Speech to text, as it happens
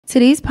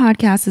Today's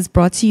podcast is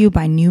brought to you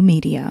by New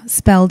Media,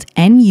 spelled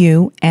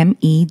N-U-M-E-D-I-A,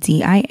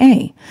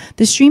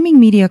 the streaming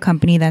media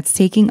company that's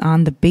taking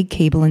on the big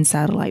cable and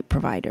satellite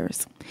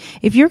providers.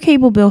 If your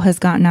cable bill has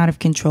gotten out of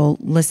control,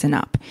 listen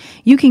up.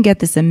 You can get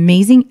this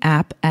amazing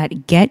app at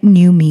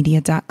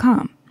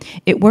getnewmedia.com.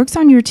 It works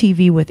on your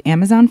TV with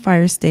Amazon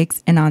Fire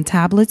Sticks and on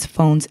tablets,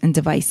 phones, and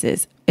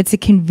devices. It's a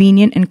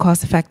convenient and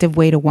cost-effective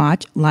way to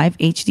watch live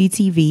HD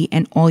TV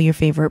and all your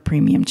favorite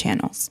premium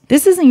channels.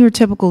 This isn't your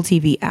typical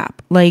TV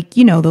app, like,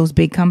 those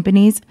big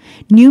companies.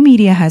 New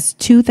Media has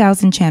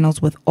 2,000 channels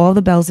with all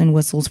the bells and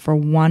whistles for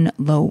one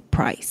low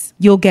price.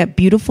 You'll get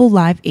beautiful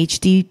live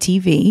HD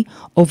TV,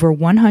 over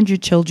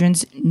 100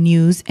 children's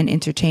news and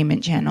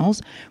entertainment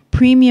channels,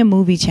 premium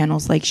movie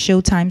channels like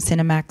Showtime,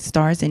 Cinemax,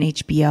 Stars, and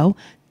HBO,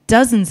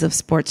 dozens of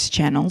sports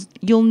channels.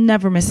 You'll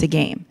never miss a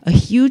game. A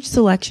huge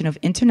selection of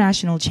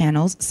international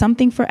channels,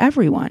 something for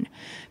everyone.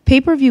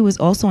 Pay-per-view is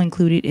also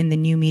included in the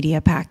New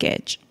Media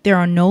package. There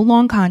are no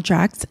long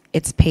contracts.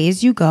 It's pay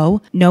as you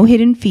go, no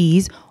hidden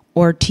fees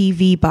or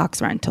TV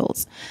box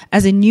rentals.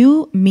 As a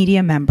New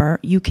Media member,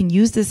 you can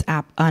use this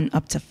app on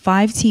up to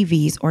 5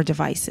 TVs or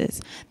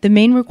devices. The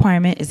main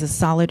requirement is a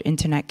solid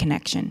internet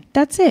connection.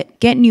 That's it.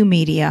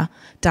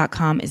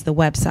 GetNewMedia.com is the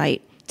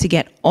website to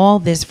get all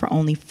this for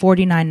only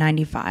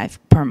 $49.95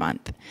 per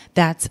month.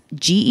 That's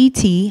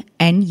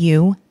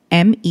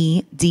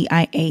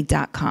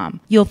GetNewMedia.com.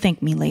 You'll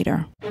thank me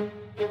later.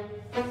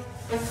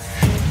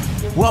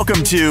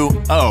 Welcome to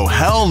Oh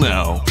Hell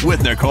No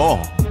with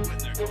Nicole.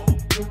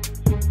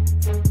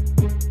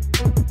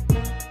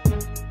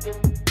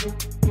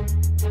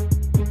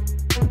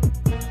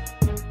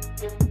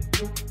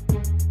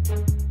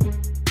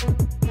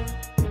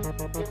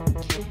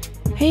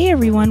 Hey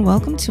everyone,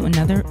 welcome to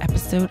another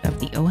episode of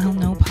the Oh Hell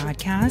No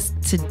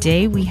podcast.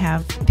 Today we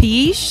have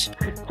Piyush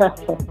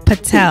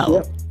Patel,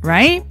 Yep.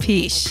 Right?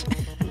 Piyush.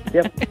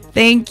 Yep.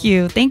 Thank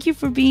you. Thank you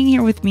for being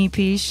here with me,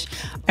 Piyush.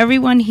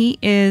 Everyone, he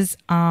is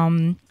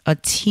a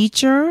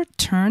teacher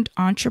turned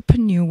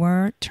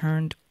entrepreneur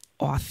turned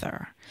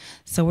author.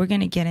 So we're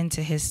going to get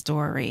into his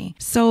story.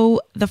 So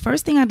the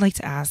first thing I'd like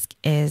to ask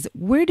is,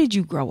 where did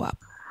you grow up?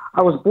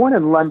 I was born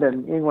in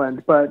London,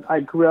 England, but I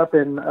grew up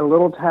in a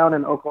little town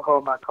in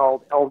Oklahoma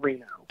called El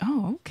Reno.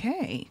 Oh,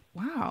 okay.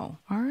 Wow.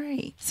 All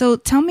right. So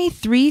tell me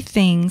 3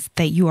 things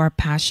that you are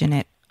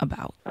passionate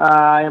about.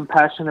 I am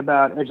passionate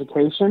about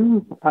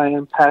education. I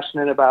am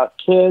passionate about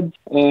kids,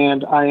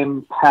 and I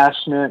am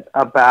passionate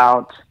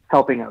about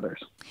helping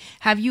others.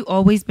 Have you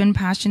always been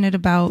passionate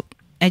about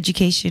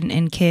education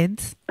and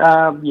kids?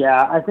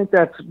 Yeah, I think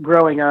that's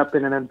growing up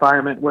in an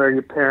environment where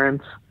your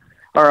parents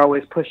are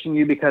always pushing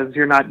you because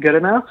you're not good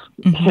enough.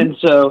 Mm-hmm. And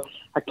so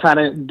I kind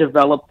of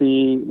developed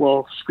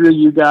well, screw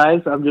you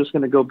guys. I'm just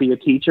going to go be a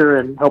teacher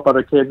and help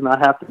other kids not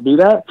have to do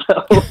that.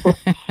 So,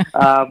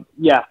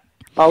 yeah,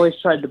 always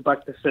tried to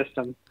buck the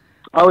system.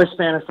 Always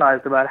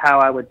fantasized about how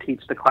I would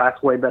teach the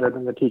class way better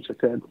than the teacher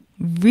could.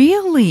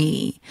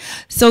 Really?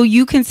 So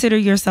you consider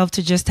yourself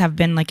to just have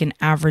been like an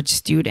average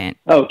student?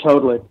 Oh,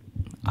 totally.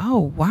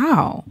 Oh,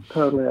 wow.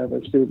 Totally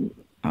average student.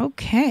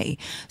 Okay.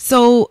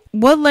 So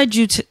what led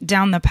you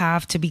down the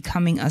path to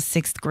becoming a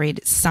 6th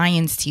grade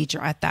science teacher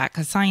at that?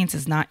 Because science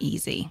is not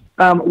easy.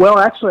 Well,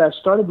 actually, I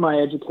started my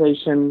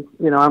education,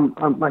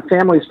 my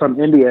family's from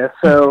India,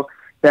 so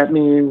that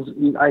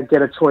means I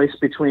get a choice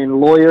between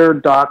lawyer,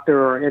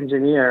 doctor, or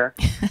engineer.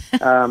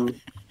 And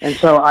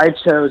so I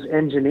chose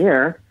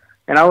engineer,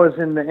 and I was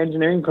in the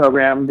engineering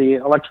program, the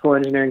electrical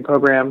engineering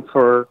program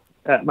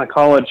at my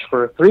college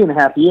for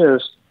 3.5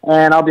 years.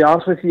 And I'll be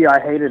honest with you,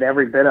 I hated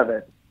every bit of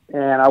it.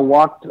 And I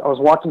was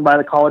walking by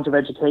the College of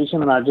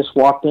Education, and I just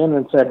walked in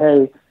and said,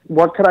 hey,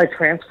 what could I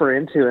transfer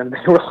into? And they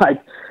were like,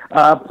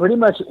 pretty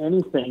much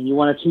anything. You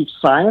want to teach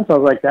science? I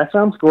was like, that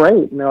sounds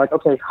great. And they're like,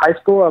 okay, high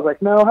school? I was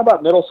like, no, how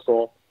about middle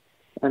school?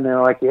 And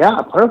they're like,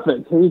 yeah,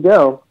 perfect. Here you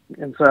go.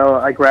 And so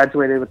I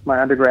graduated with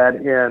my undergrad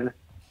in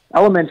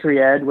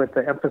elementary ed with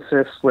the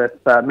emphasis with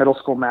middle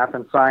school math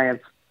and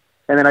science.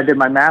 And then I did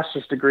my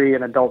master's degree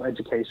in adult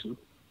education.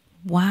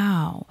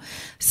 Wow.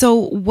 So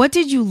what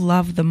did you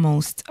love the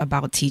most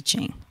about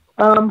teaching?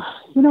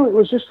 It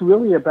was just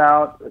really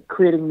about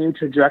creating new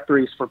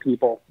trajectories for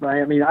people,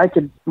 right? I mean,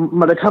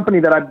 the company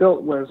that I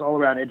built was all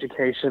around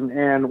education.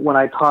 And when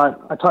I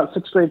taught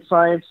 6th grade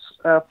science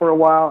for a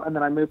while, and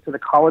then I moved to the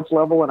college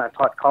level and I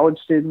taught college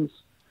students.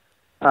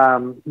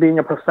 Being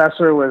a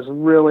professor was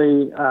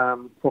really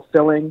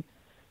fulfilling.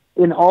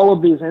 In all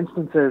of these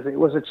instances, it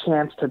was a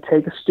chance to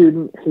take a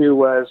student who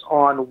was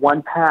on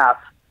one path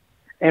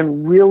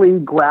and really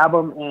grab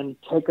them and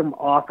take them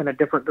off in a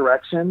different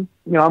direction.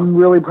 I'm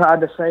really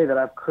proud to say that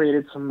I've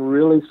created some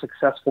really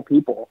successful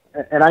people.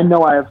 And I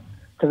know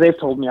because they've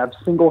told me I've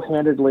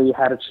single-handedly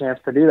had a chance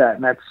to do that.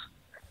 And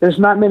there's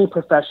not many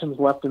professions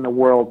left in the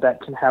world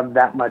that can have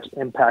that much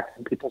impact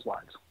in people's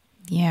lives.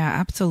 Yeah,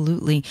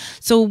 absolutely.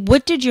 So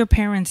what did your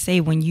parents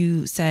say when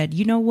you said,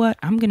 you know what,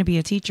 I'm going to be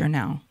a teacher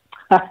now?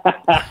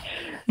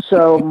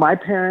 So my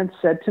parents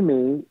said to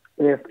me,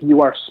 if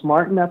you are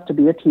smart enough to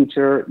be a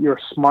teacher, you're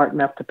smart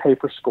enough to pay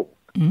for school.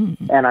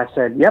 Mm. And I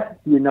said,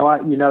 yep,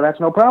 that's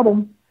no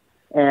problem.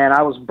 and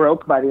I was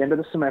broke by the end of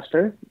the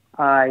semester.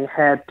 I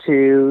had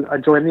to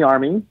join the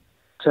Army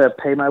to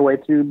pay my way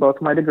through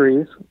both my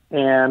degrees,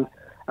 and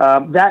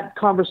that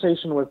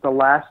conversation was the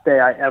last day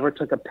I ever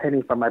took a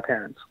penny from my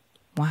parents.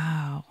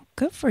 Wow.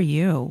 Good for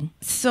you.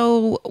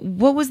 So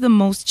what was the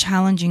most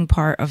challenging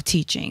part of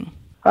teaching?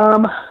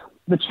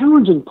 The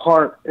challenging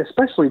part,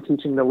 especially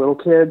teaching the little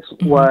kids,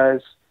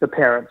 was the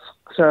parents.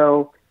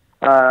 So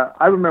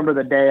I remember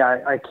the day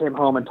I came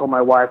home and told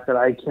my wife that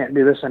I can't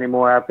do this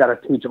anymore. I've got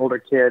to teach older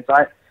kids.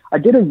 I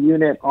did a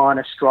unit on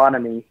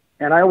astronomy,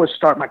 and I always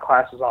start my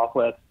classes off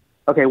with,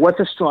 okay, what's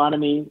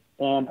astronomy?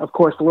 And, of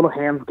course, the little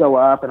hands go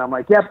up, and I'm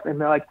like, yep. And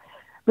they're like,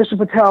 Mr.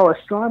 Patel,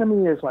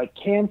 astronomy is like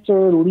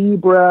Cancer,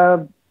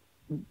 Libra,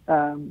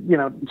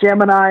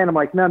 Gemini. And I'm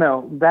like,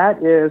 no,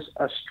 that is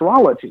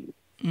astrology,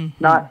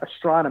 not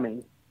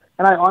astronomy.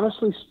 And I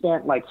honestly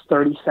spent like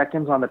 30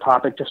 seconds on the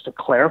topic just to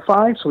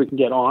clarify so we can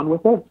get on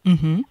with it.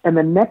 And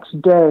the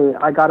next day,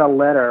 I got a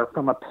letter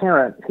from a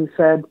parent who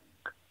said,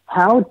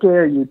 how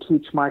dare you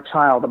teach my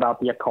child about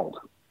the occult?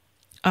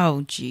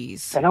 Oh,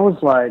 geez. And I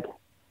was like,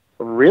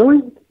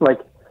 really?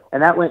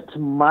 And that went to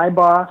my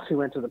boss, who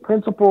went to the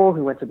principal,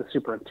 who went to the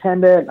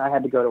superintendent, and I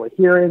had to go to a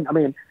hearing. I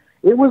mean,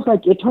 it was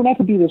like, it turned out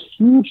to be this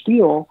huge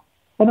deal.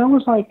 And I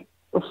was like,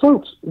 well,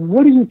 folks,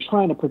 what are you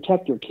trying to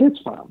protect your kids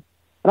from?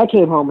 And I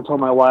came home and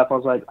told my wife, I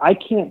was like, I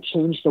can't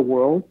change the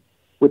world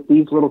with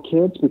these little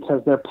kids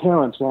because their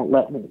parents won't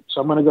let me.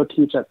 So I'm going to go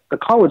teach at the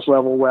college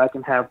level where I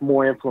can have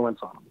more influence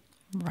on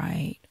them.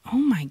 Right. Oh,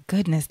 my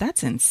goodness.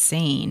 That's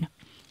insane.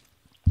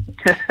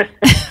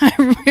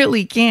 I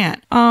really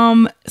can't.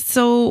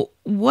 So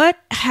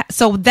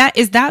that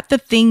is that the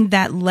thing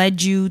that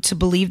led you to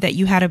believe that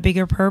you had a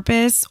bigger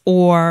purpose?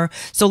 Or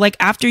so like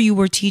after you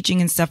were teaching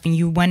and stuff and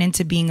you went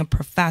into being a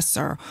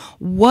professor,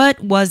 what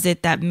was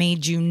it that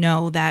made you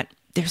know that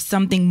there's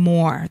something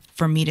more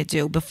for me to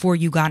do before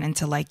you got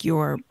into like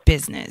your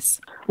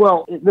business?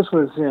 Well, this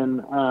was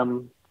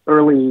in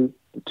early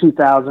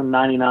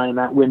 2099,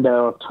 that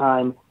window of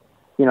time.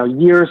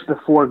 Years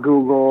before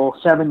Google,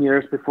 7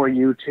 years before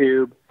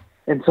YouTube.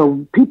 And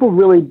so people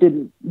really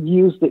didn't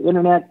use the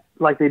internet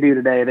like they do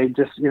today. They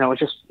just, it's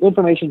just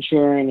information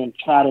sharing and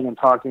chatting and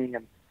talking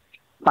and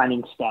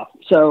finding stuff.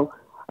 So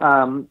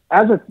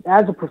as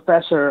a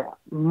professor,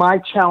 my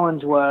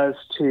challenge was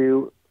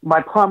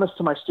my promise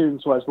to my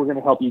students was, we're going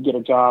to help you get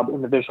a job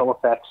in the visual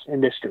effects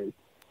industry.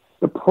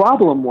 The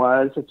problem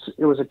was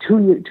it was a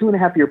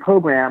 2.5 year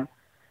program.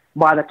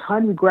 By the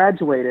time you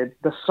graduated,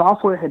 the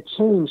software had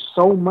changed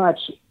so much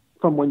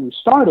from when you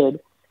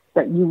started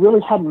that you really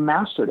hadn't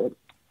mastered it.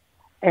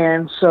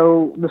 And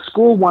so the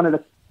school wanted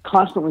to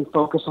constantly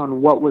focus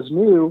on what was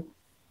new.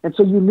 And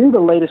so you knew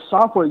the latest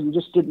software, you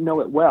just didn't know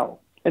it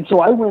well. And so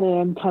I went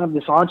in kind of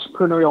this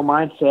entrepreneurial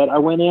mindset. I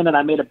went in and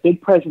I made a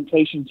big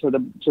presentation to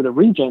the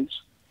regents,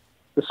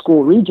 the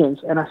school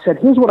regents, and I said,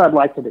 here's what I'd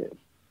like to do.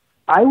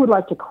 I would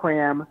like to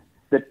cram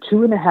the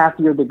 2.5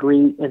 year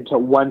degree into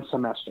one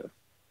semester.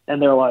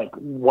 And they're like,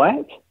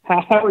 what?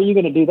 How are you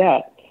going to do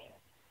that?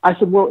 I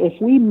said, well, if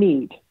we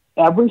meet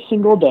every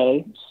single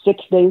day,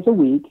 6 days a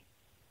week,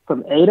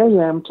 from 8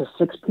 a.m. to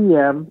 6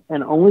 p.m.,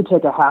 and only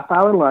take a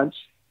half-hour lunch,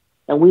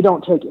 and we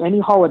don't take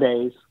any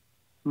holidays,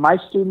 my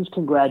students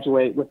can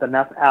graduate with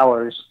enough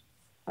hours.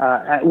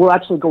 We'll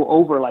actually go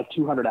over like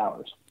 200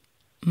 hours.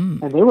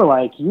 And they were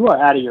like, you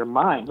are out of your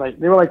mind.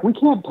 They were like, we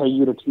can't pay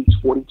you to teach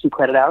 42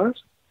 credit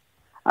hours.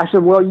 I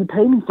said, well, you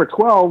pay me for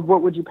 12.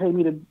 What would you pay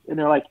me to? And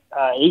they're like,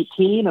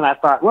 18. And I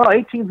thought, well,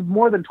 18 is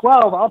more than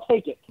 12. I'll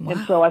take it. Wow.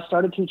 And so I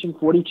started teaching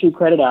 42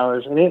 credit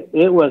hours, and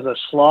it was a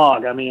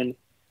slog. I mean,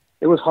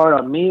 it was hard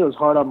on me. It was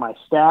hard on my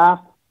staff.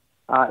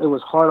 It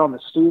was hard on the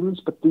students.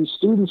 But these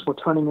students were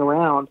turning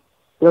around.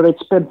 They'd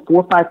spend $4,000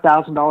 or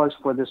 $5,000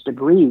 for this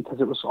degree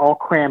because it was all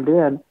crammed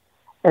in,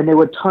 and they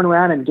would turn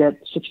around and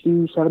get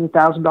 $60,000,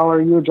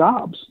 $70,000 a year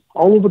jobs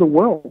all over the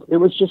world. It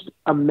was just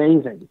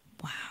amazing.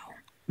 Wow.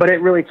 But it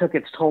really took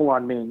its toll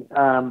on me.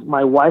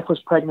 My wife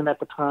was pregnant at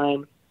the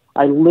time.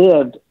 I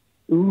lived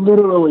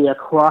literally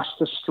across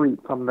the street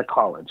from the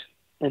college.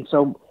 And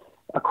so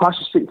across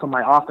the street from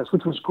my office,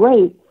 which was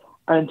great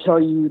until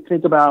you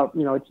think about,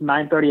 it's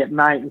 9:30 at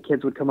night and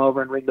kids would come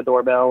over and ring the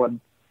doorbell and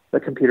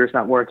the computer's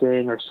not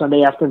working, or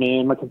Sunday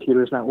afternoon, my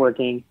computer's not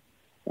working.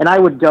 And I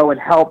would go and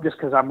help just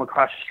because I'm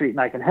across the street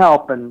and I can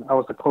help. And I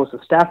was the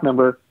closest staff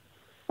member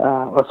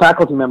or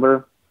faculty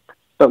member.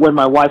 But when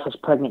my wife was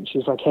pregnant, she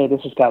was like, hey,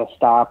 this has got to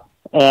stop.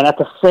 And at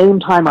the same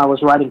time, I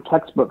was writing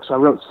textbooks. I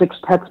wrote 6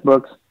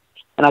 textbooks,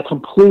 and I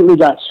completely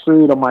got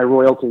screwed on my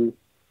royalty.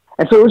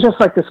 And so it was just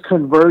like this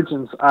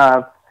convergence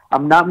of,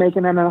 I'm not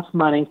making enough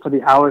money for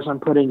the hours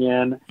I'm putting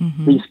in.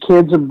 These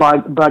kids are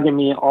bugging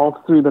me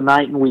all through the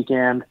night and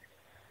weekend.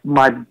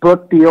 My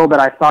book deal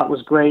that I thought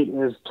was great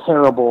is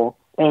terrible.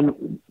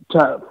 And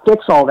to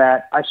fix all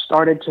that, I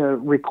started to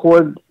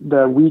record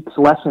the week's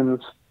lessons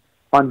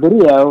on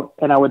video,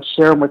 and I would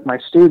share them with my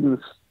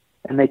students,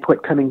 and they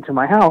quit coming to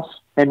my house.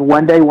 And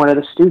one day, one of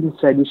the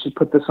students said, you should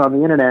put this on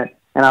the internet.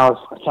 And I was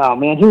like, oh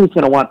man, who's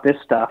going to want this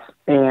stuff?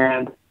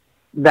 And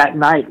that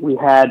night we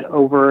had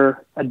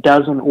over a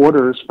dozen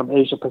orders from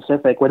Asia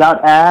Pacific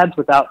without ads,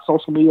 without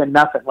social media,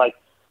 nothing. Like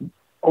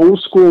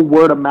old school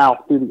word of mouth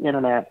through the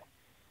internet.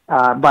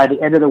 By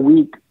the end of the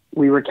week,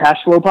 we were cash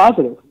flow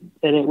positive,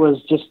 and it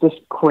was just this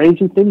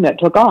crazy thing that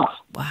took off.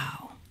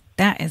 Wow.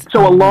 That is so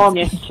amazing. A long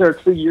answer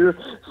to your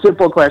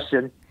simple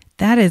question.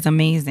 That is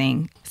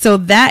amazing. So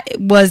that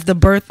was the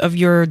birth of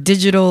your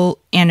digital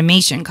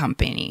animation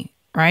company,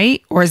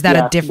 right? Or is that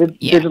a different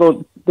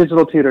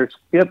digital tutors?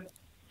 Yep.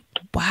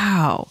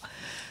 Wow.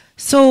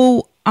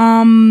 So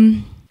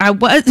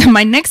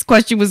my next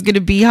question was going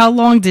to be, how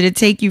long did it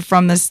take you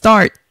from the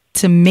start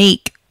to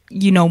make,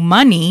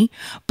 money?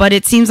 But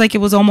it seems like it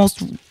was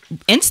almost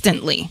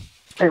instantly.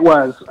 It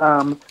was.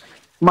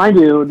 Mind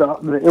you,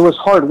 it was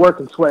hard work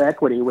and sweat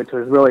equity, which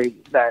was really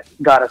that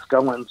got us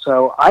going.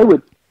 So I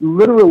would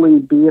literally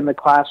be in the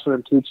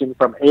classroom teaching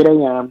from 8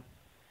 a.m.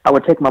 I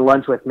would take my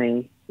lunch with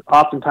me.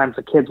 Oftentimes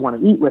the kids want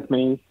to eat with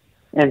me.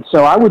 And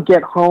so I would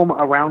get home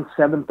around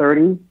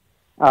 7:30.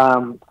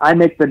 I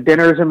make the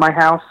dinners in my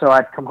house, so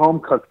I'd come home,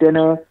 cook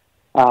dinner.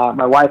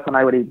 My wife and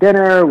I would eat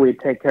dinner. We'd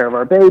take care of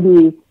our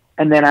baby.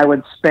 And then I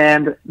would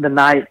spend the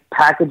night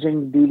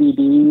packaging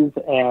DVDs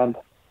and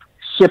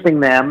shipping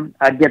them.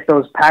 I'd get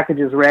those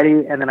packages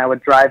ready, and then I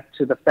would drive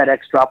to the FedEx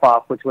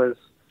drop-off, which was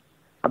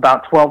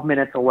about 12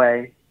 minutes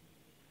away,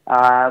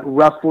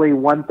 roughly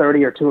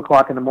 1:30 or 2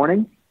 o'clock in the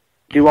morning.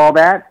 Do all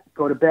that,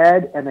 go to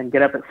bed, and then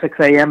get up at 6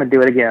 a.m. and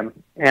do it again.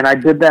 And I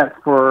did that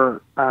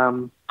for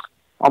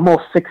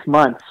almost 6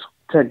 months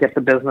to get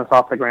the business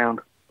off the ground.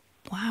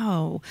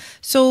 Wow.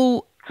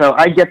 So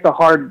I get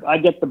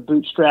the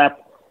bootstrap,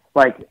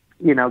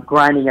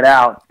 grinding it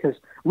out, because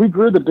we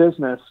grew the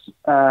business.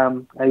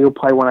 You'll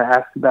probably want to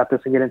ask about this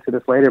and get into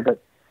this later,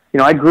 but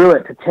I grew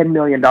it to $10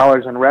 million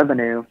in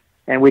revenue,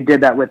 and we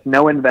did that with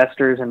no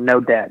investors and no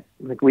debt.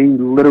 Like, we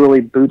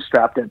literally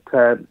bootstrapped it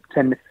to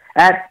 10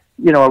 at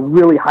a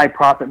really high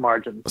profit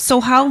margin. So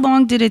how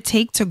long did it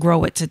take to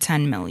grow it to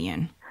 10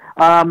 million?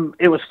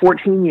 It was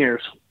 14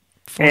 years.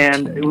 14.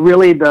 And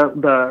really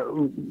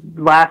the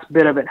last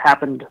bit of it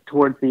happened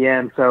towards the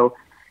end. So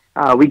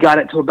we got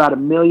it to about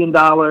 $1 million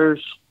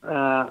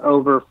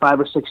over 5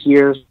 or 6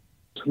 years.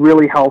 It's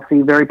really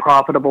healthy, very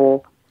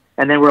profitable.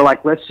 And then we're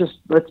like, let's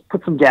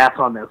put some gas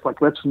on this.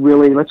 Like, let's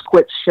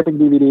quit shipping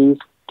DVDs.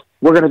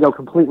 We're going to go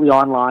completely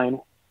online.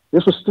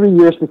 This was 3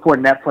 years before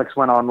Netflix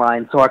went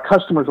online. So our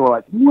customers were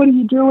like, what are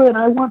you doing?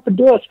 I want the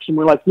discs. And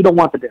we're like, you don't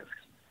want the discs.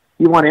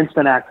 You want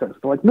instant access.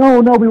 They're like, no,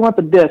 we want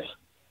the discs.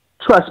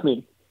 Trust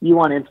me, you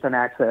want instant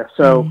access.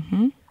 So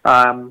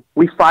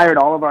we fired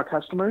all of our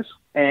customers,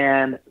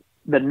 and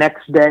the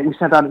next day we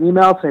sent out an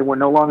email saying we're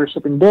no longer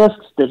shipping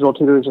discs. Digital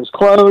Tutors is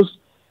closed.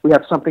 We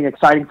have something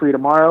exciting for you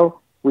tomorrow.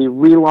 We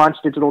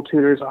relaunched Digital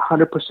Tutors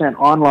 100%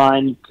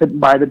 online. You couldn't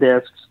buy the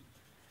discs.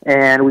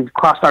 And we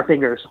crossed our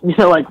fingers.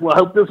 Well, I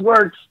hope this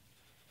works.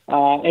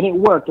 And it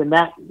worked. And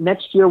that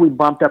next year we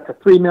bumped up to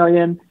 3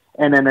 million.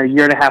 And then a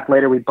year and a half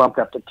later we bumped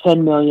up to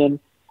 10 million.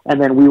 And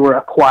then we were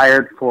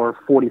acquired for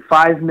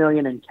 45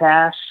 million in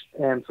cash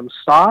and some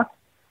stock.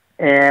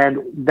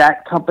 And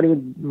that company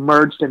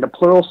merged into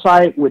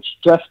Pluralsight, which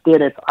just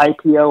did its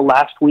IPO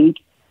last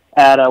week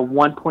at a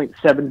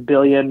 1.7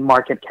 billion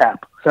market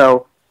cap.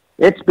 So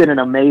it's been an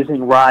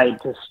amazing ride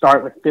to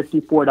start with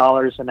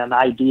 $54 and an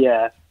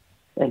idea,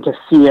 and to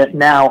see it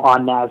now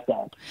on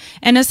NASDAQ.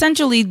 And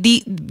essentially,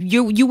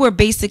 you were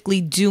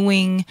basically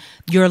doing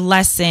your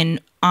lesson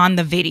on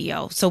the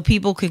video, so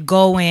people could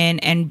go in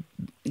and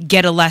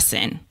get a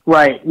lesson.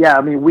 Right. Yeah.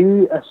 I mean,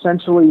 we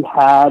essentially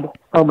had,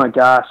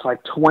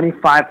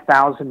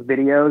 25,000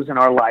 videos in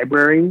our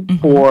library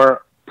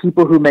for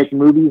people who make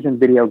movies and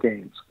video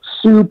games.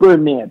 Super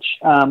niche.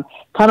 Kind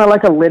of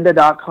like a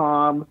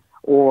lynda.com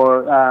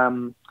or a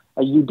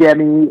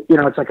Udemy.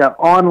 It's like an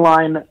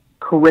online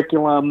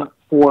curriculum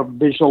for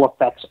visual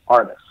effects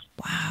artists.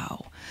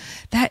 Wow.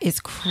 That is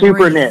crazy.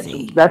 Super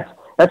niche.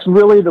 That's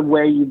really the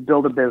way you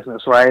build a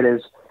business, right?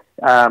 Is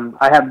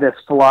I have this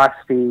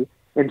philosophy: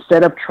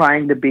 instead of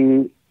trying to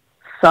be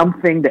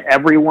something to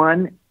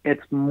everyone,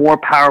 it's more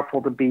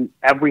powerful to be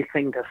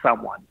everything to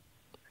someone.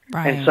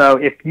 Right. And so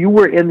if you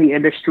were in the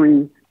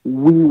industry,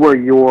 we were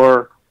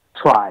your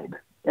tribe.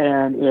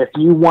 And if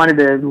you wanted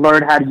to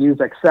learn how to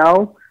use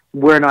Excel,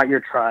 we're not your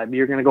tribe.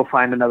 You're going to go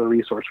find another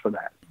resource for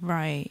that.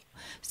 Right.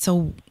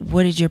 So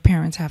what did your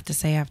parents have to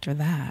say after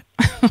that?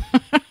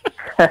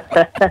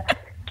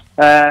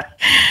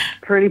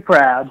 Pretty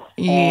proud.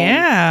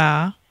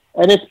 Yeah.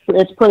 And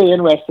it's pretty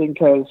interesting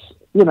because,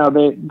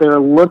 they're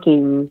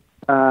looking,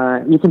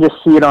 you can just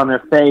see it on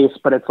their face,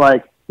 but it's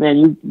like,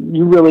 man,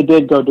 you really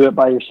did go do it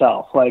by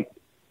yourself. Like,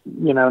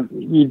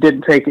 you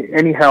didn't take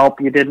any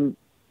help. You didn't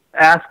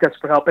ask us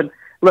for help. And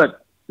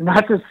look,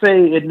 not to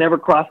say it never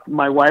crossed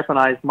my wife and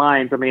I's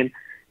minds. I mean,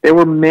 there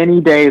were many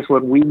days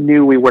when we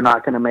knew we were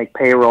not going to make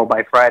payroll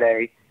by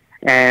Friday.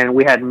 And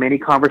we had many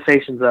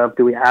conversations of,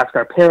 do we ask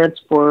our parents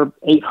for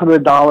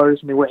 $800?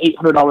 I mean, we're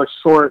 $800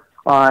 short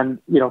on,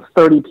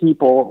 30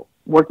 people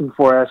working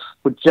for us.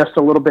 We're just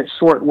a little bit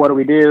short. What do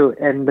we do?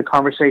 And the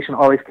conversation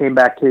always came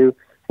back to,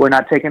 we're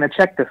not taking a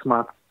check this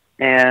month.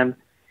 And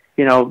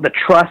the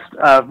trust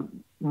of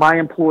my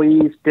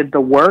employees did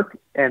the work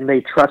and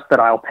they trust that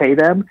I'll pay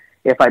them.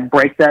 If I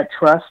break that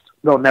trust,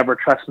 they'll never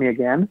trust me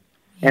again.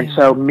 Yeah. And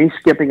so me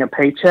skipping a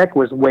paycheck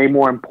was way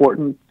more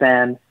important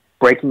than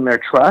breaking their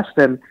trust.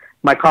 And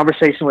my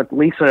conversation with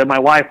Lisa, my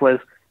wife, was,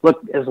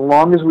 look, as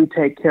long as we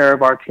take care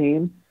of our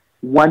team,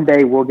 one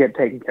day we'll get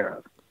taken care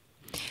of.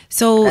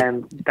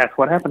 And that's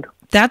what happened.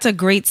 That's a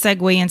great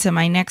segue into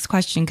my next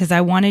question, because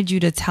I wanted you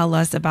to tell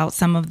us about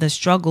some of the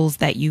struggles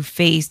that you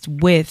faced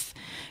with,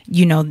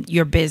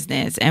 your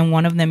business. And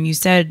one of them you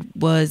said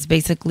was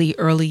basically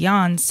early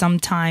on,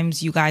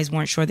 sometimes you guys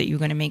weren't sure that you were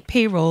going to make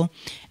payroll.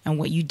 And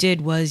what you did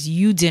was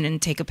you didn't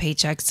take a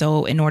paycheck.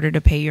 So in order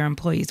to pay your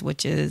employees,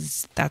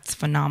 that's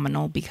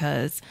phenomenal,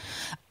 because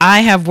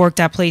I have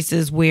worked at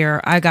places where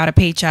I got a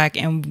paycheck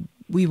and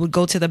we would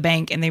go to the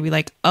bank and they'd be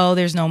like, oh,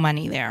 there's no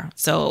money there.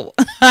 So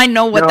I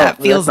know what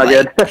that feels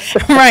like.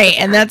 Right.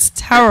 And that's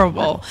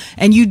terrible.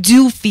 And you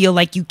do feel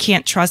like you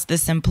can't trust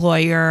this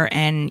employer,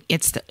 and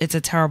it's a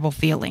terrible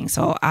feeling.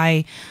 So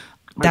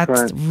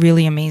that's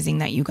really amazing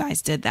that you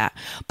guys did that.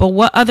 But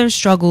what other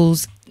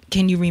struggles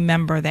can you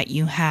remember that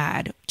you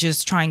had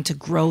just trying to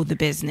grow the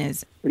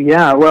business?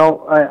 Yeah,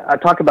 well, I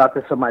talk about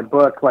this in my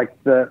book. Like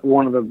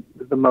one of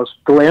the most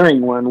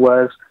glaring one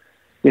was,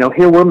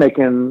 here we're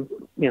making,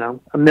 $1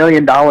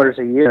 million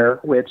a year,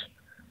 which,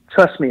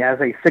 trust me, as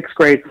a sixth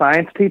grade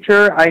science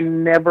teacher, I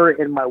never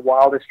in my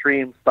wildest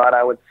dreams thought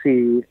I would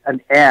see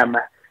an M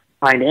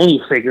behind any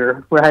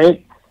figure,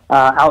 right?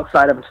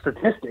 Outside of a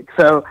statistic.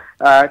 So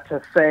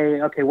to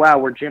say, okay, wow,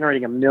 we're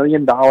generating $1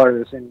 million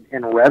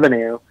in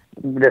revenue.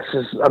 This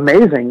is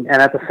amazing.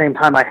 And at the same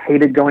time, I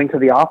hated going to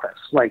the office.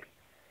 Like,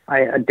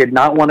 I did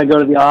not want to go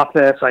to the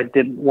office. I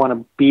didn't want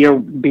to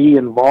be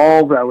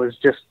involved. I was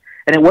just,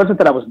 and it wasn't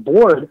that I was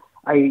bored.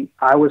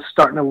 I was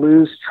starting to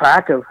lose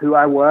track of who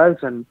I was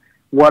and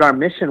what our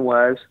mission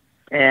was.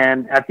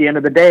 And at the end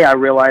of the day, I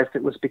realized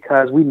it was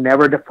because we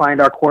never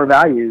defined our core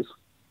values.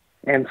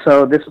 And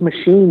so this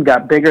machine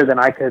got bigger than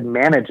I could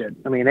manage it.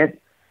 I mean,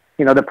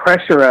 the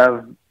pressure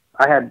of,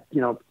 I had,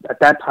 at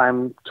that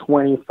time,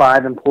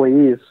 25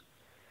 employees,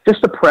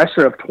 just the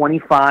pressure of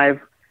 25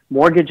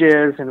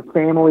 mortgages and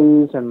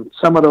families. And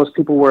some of those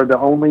people were the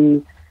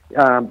only,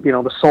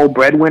 the sole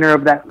breadwinner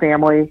of that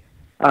family.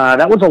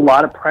 That was a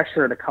lot of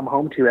pressure to come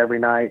home to every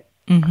night.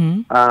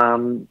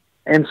 Mm-hmm.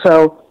 And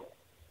so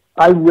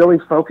I really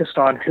focused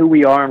on who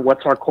we are and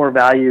what's our core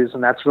values.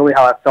 And that's really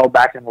how I fell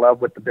back in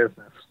love with the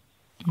business.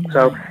 Nice.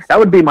 So that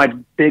would be my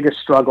biggest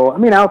struggle. I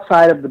mean,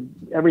 outside of the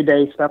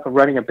everyday stuff of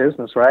running a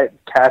business, right?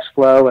 Cash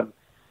flow and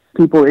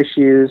people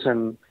issues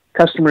and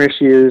customer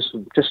issues,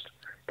 and just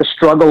the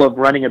struggle of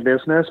running a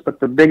business. But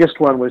the biggest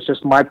one was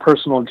just my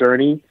personal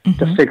journey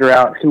to figure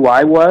out who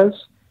I was,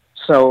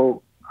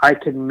 so I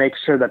could make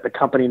sure that the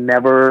company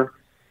never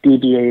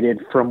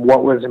deviated from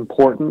what was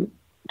important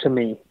to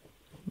me.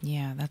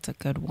 Yeah, that's a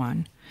good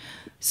one.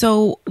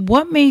 So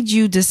what made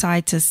you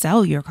decide to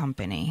sell your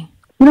company?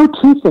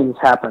 Two things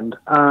happened.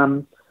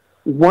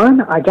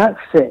 One, I got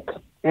sick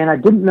and I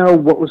didn't know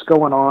what was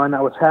going on.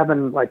 I was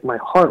having, my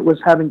heart was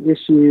having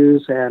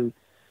issues, and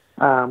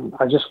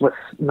I just was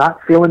not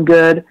feeling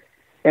good.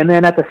 And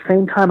then at the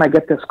same time, I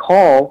get this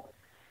call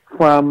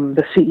from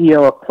the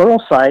CEO of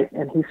Pluralsight,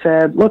 and he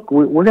said, look,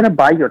 we're going to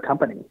buy your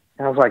company.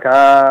 And I was like,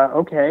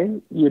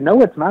 okay,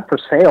 it's not for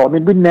sale. I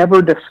mean, we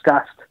never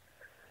discussed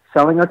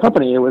selling our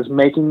company. It was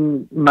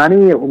making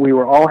money. We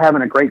were all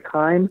having a great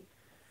time.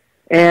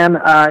 And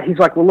he's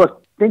like, well,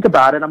 look, think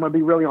about it. I'm going to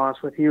be really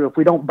honest with you. If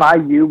we don't buy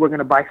you, we're going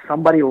to buy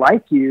somebody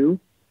like you.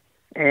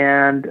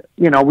 And,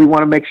 we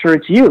want to make sure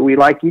it's you. We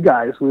like you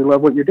guys. We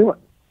love what you're doing.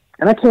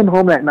 And I came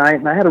home that night,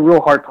 and I had a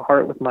real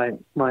heart-to-heart with my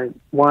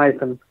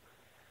wife, and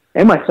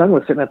my son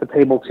was sitting at the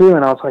table too.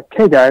 And I was like,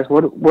 hey, guys,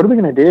 what are we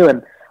going to do?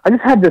 And I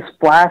just had this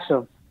flash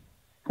of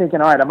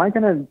thinking, all right, am I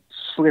going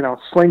to,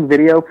 sling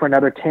video for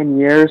another 10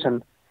 years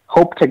and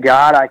hope to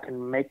God I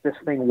can make this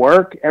thing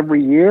work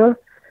every year?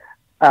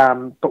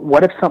 But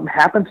what if something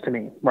happens to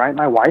me, right?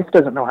 My wife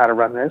doesn't know how to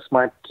run this.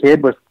 My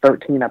kid was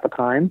 13 at the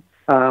time.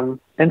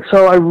 And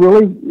so I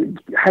really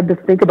had to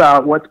think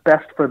about what's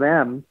best for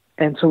them.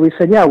 And so we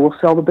said, yeah, we'll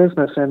sell the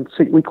business. And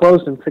we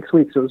closed in 6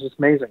 weeks. It was just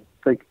amazing.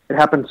 It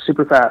happened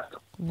super fast.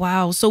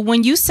 Wow. So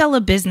when you sell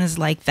a business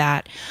like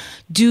that,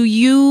 do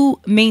you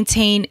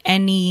maintain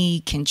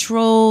any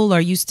control?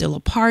 Are you still a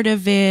part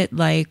of it?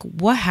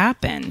 What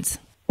happens?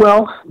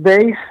 Well,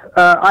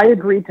 I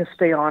agreed to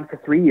stay on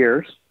for 3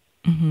 years.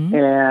 Mm-hmm.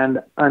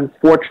 And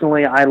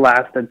unfortunately, I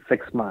lasted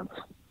 6 months.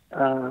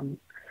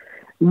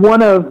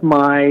 One of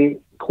my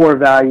core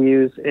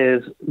values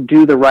is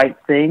do the right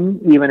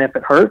thing, even if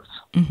it hurts.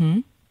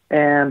 Mm-hmm.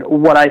 And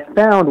what I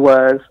found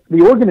was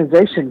the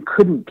organization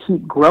couldn't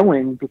keep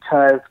growing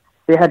because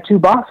they had two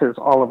bosses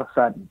all of a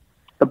sudden.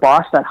 The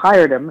boss that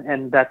hired him,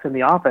 and that's in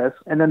the office,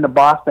 and then the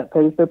boss that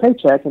pays their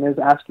paycheck and is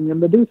asking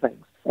them to do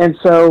things. And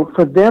so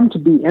for them to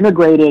be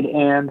integrated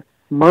and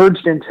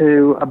merged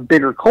into a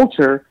bigger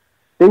culture,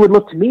 they would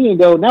look to me and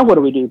go, now what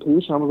do we do,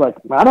 Piyush? And I was like,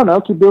 I don't know,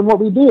 keep doing what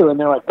we do. And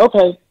they're like,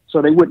 okay.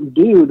 So they wouldn't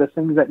do the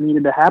things that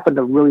needed to happen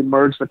to really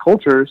merge the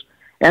cultures.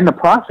 and the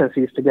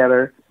processes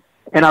together.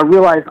 And I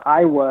realized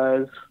I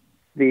was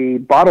the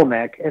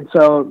bottleneck. And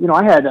so,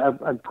 I had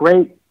a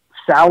great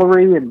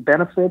salary and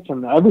benefits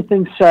and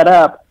everything set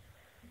up,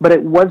 but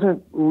it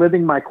wasn't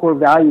living my core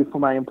value for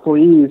my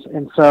employees.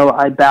 And so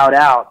I bowed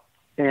out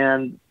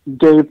and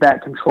gave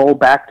that control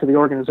back to the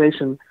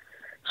organization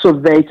so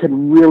they could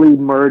really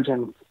merge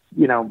and,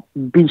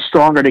 be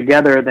stronger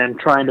together than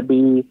trying to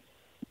be,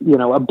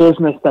 a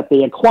business that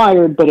they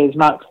acquired, but is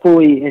not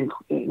fully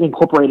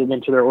incorporated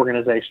into their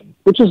organization,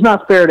 which is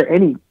not fair to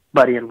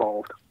anybody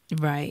involved.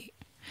 Right.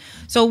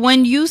 So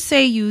when you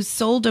say you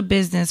sold a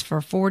business for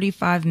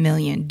 $45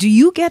 million, do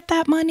you get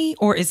that money,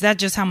 or is that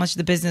just how much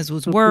the business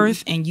was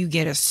worth and you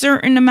get a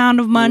certain amount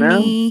of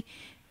money?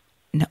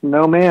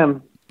 No,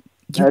 ma'am.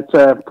 That's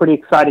a pretty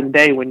exciting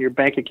day when your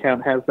bank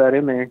account has that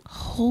in there.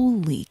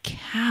 Holy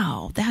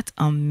cow. That's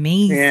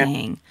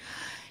amazing. Yeah.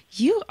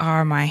 You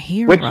are my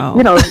hero. Which,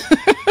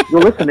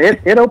 listen,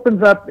 it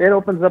opens up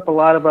a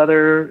lot of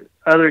other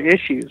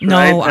issues,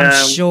 right? No,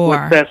 I'm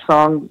sure. With that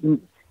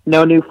song,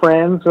 No New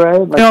Friends, right?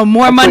 Like, no,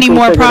 more money,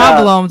 more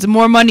problems.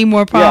 More money,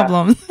 more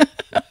problems.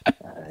 Yeah.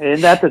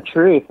 And that's the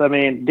truth. I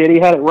mean, Diddy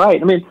had it right.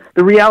 I mean,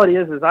 the reality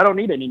is I don't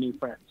need any new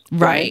friends.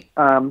 Right.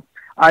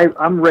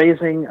 I'm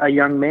raising a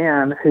young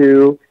man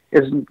who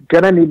is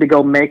going to need to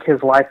go make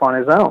his life on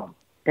his own.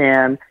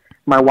 And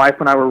my wife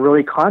and I were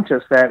really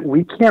conscious that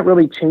we can't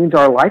really change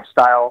our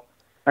lifestyle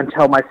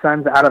until my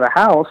son's out of the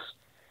house,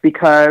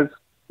 because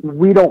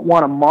we don't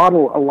want to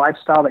model a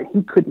lifestyle that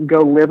he couldn't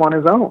go live on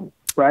his own,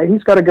 right?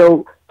 He's got to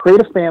go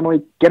create a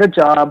family, get a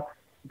job,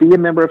 be a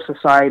member of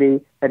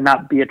society, and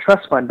not be a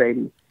trust fund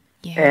baby.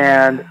 Yeah.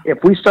 And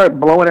if we start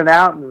blowing it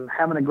out and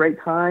having a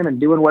great time and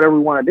doing whatever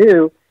we want to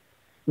do,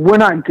 we're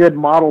not good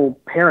model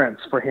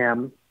parents for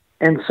him.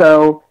 And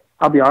so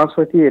I'll be honest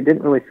with you, it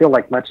didn't really feel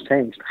like much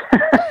changed.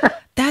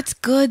 That's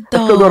good,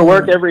 though. I still go to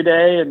work every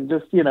day and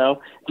just,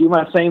 do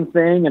my same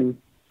thing. And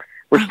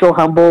we're still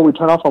humble. We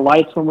turn off the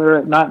lights when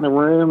we're not in the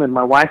room, and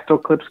my wife still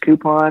clips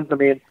coupons. I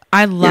mean,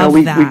 I love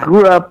that. We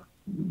grew up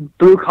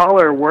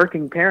blue-collar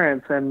working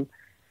parents, and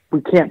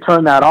we can't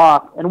turn that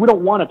off. And we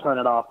don't want to turn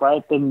it off,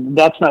 right? Then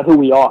that's not who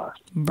we are.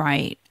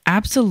 Right.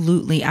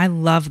 Absolutely. I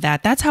love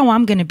that. That's how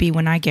I'm going to be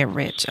when I get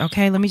rich.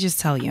 Okay. Let me just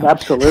tell you.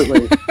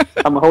 Absolutely.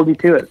 I'm going to hold you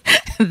to it.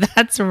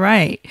 That's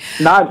right.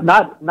 Not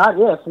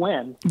if,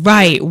 when.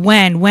 Right.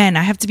 When.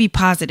 I have to be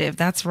positive.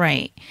 That's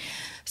right.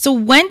 So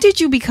when did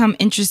you become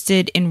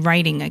interested in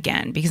writing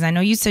again? Because I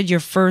know you said your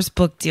first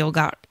book deal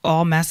got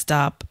all messed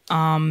up.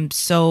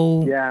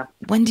 So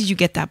when did you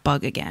get that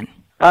bug again?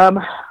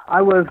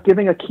 I was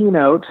giving a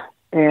keynote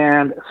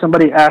and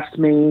somebody asked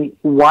me,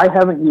 why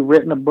haven't you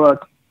written a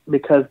book?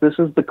 Because this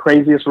is the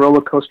craziest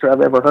roller coaster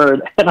I've ever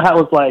heard. And I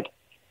was like,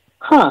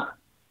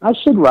 I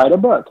should write a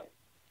book.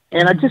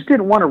 And I just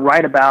didn't want to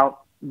write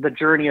about the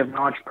journey of an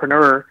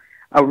entrepreneur.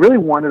 I really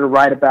wanted to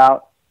write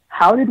about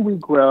how did we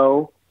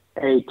grow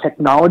a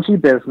technology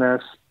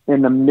business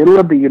in the middle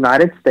of the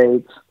United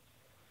States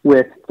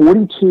with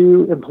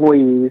 42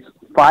 employees,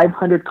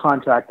 500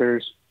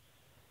 contractors,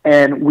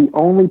 and we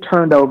only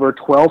turned over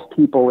 12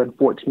 people in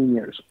 14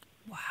 years.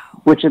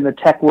 Which in the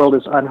tech world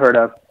is unheard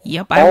of.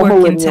 Yep, I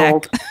work in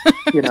tech.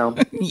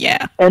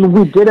 Yeah. And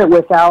we did it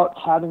without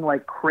having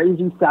like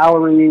crazy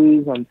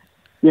salaries, and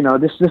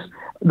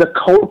the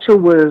culture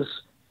was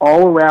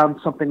all around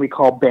something we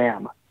call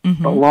BAM,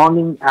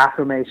 belonging,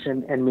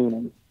 affirmation, and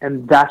meaning.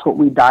 And that's what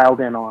we dialed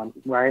in on,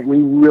 right? We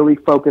really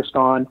focused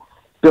on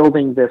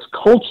building this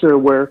culture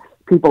where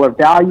people are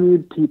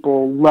valued,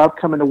 people love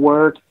coming to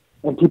work,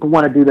 and people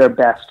want to do their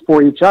best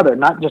for each other,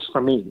 not just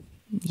for me.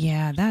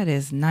 Yeah, that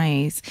is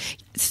nice.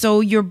 So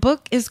your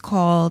book is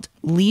called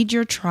Lead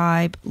Your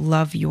Tribe,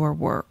 Love Your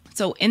Work.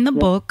 So in the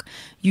book,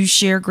 you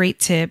share great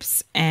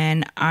tips,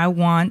 and I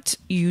want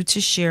you to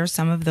share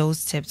some of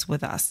those tips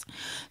with us.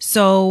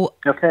 So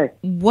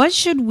what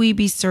should we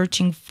be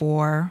searching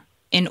for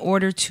in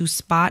order to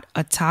spot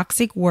a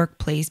toxic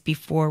workplace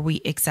before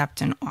we accept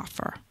an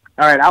offer?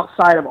 All right,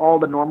 outside of all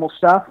the normal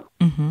stuff,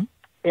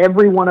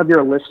 every one of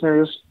your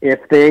listeners, if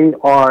they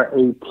are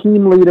a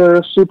team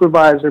leader,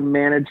 supervisor,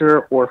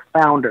 manager, or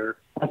founder,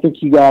 I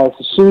think you guys,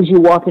 as soon as you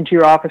walk into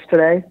your office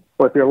today,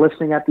 or if you're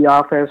listening at the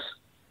office,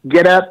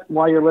 get up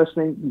while you're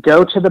listening,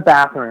 go to the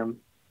bathroom,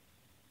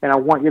 and I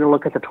want you to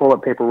look at the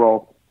toilet paper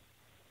roll.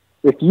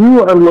 If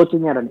you are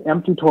looking at an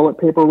empty toilet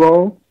paper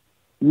roll,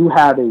 you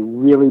have a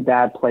really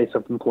bad place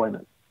of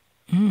employment.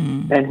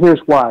 And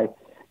here's why.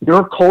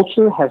 Your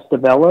culture has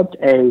developed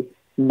a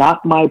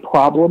not my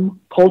problem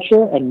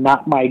culture and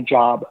not my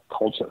job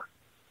culture.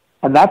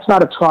 And that's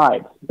not a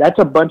tribe. That's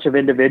a bunch of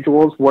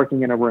individuals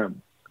working in a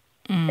room.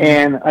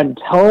 And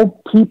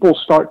until people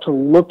start to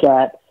look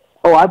at,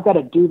 I've got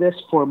to do this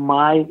for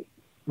my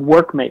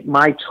workmate,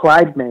 my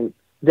tribe mate,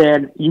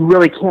 then you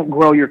really can't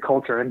grow your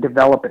culture and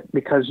develop it,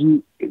 because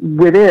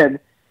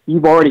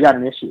you've already got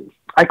an issue.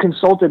 I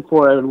consulted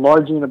for a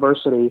large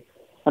university,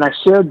 and I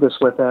shared this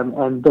with them,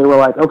 and they were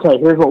like, okay,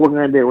 here's what we're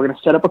going to do. We're going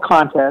to set up a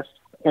contest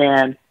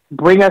and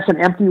bring us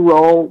an empty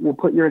roll. We'll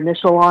put your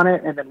initial on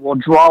it, and then we'll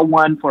draw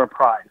one for a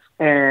prize.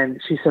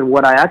 And she said,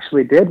 what I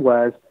actually did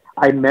was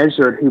I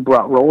measured who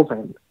brought rolls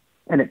in.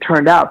 And it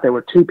turned out there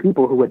were two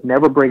people who would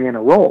never bring in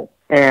a roll.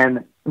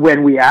 And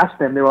when we asked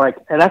them, they were like,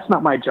 that's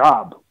not my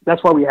job.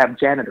 That's why we have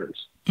janitors.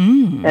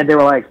 And they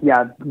were like,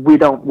 yeah, we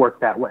don't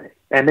work that way.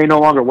 And they no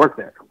longer work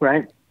there,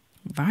 right?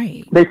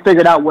 Right. They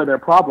figured out where their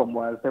problem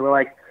was. They were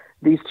like,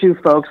 these two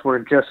folks were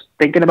just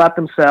thinking about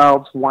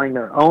themselves, wanting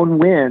their own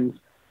wins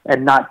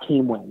and not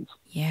team wins.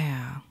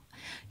 Yeah.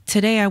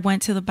 Today I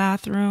went to the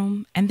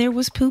bathroom and there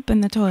was poop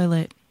in the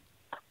toilet.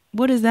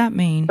 What does that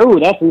mean? Oh,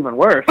 that's even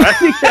worse. I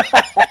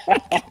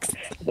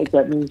think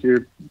that means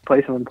your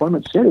place of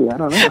employment's shitty. I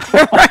don't know.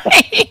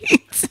 Right.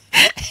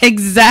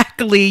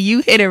 Exactly.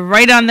 You hit it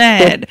right on the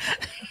head.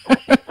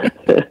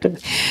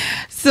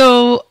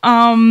 So,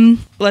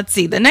 let's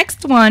see. The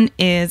next one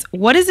is,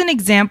 what is an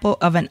example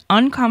of an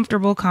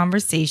uncomfortable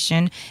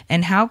conversation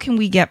and how can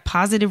we get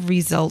positive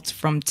results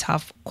from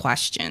tough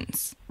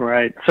questions?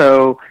 Right.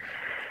 So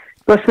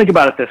let's think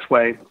about it this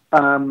way.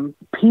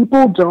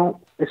 People don't,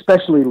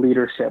 especially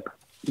leadership,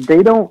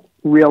 they don't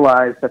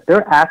realize that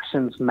their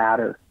actions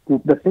matter.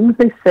 The things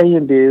they say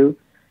and do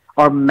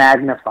are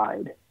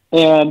magnified.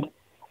 And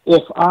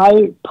if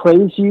I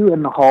praise you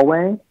in the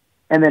hallway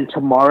and then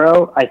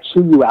tomorrow I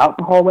chew you out in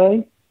the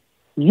hallway,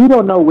 you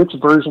don't know which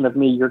version of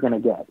me you're going to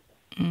get.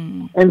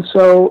 And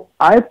so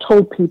I've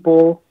told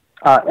people,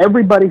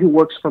 everybody who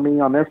works for me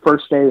on their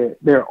first day,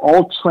 they're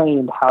all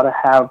trained how to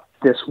have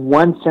this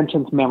one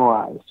sentence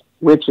memorized,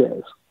 which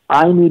is,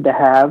 I need to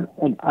have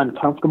an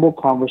uncomfortable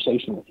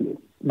conversation with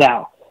you.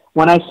 Now,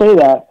 when I say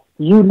that,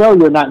 you know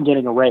you're not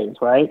getting a raise,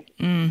 right?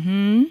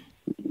 Mm-hmm.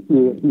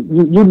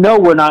 You know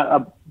we're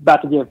not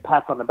about to give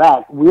pats on the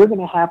back. We're going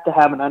to have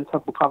an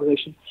uncomfortable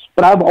conversation.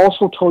 But I've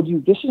also told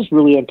you this is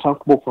really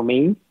uncomfortable for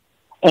me.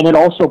 And it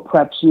also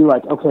preps you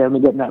like, okay, let me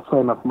get in that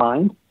frame of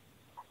mind.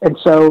 And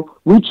so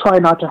we try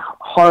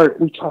hard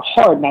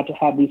not to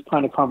have these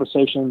kind of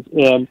conversations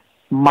in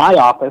my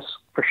office,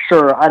 for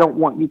sure. I don't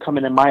want you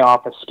coming in my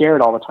office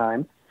scared all the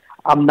time.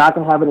 I'm not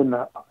going to have it in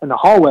the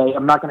hallway.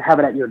 I'm not going to have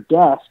it at your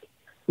desk.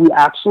 We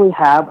actually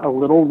have a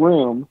little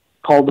room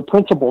called the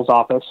principal's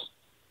office,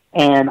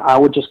 and I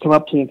would just come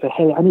up to you and say,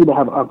 hey, I need to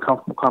have an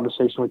uncomfortable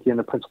conversation with you in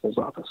the principal's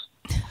office.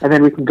 And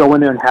then we can go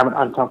in there and have an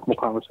uncomfortable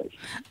conversation.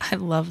 I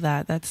love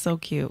that. That's so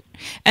cute.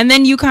 And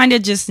then you kind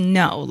of just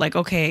know, like,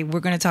 okay, we're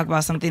going to talk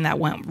about something that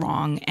went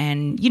wrong,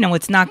 and,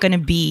 it's not going to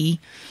be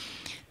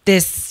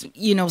this,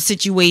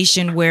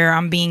 situation where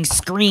I'm being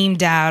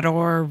screamed at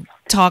or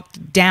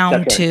talked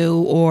down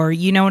to, or,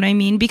 you know what I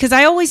mean? Because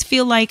I always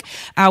feel like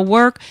at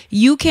work,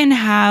 you can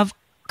have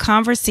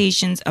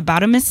conversations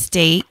about a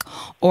mistake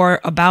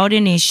or about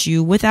an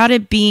issue without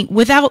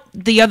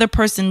the other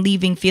person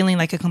leaving feeling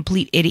like a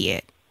complete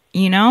idiot,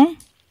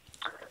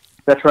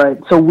 That's right.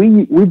 So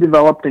we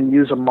developed and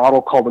use a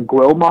model called the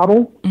GROW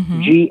model,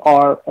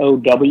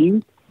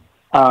 GROW.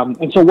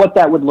 And so what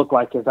that would look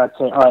like is I'd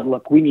say, all right,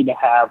 look, we need to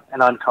have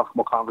an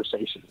uncomfortable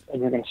conversation.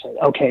 And you're going to say,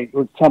 okay,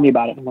 well, tell me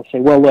about it. And I'll say,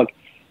 well, look,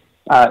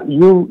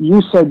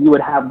 you said you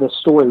would have this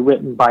story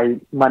written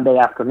by Monday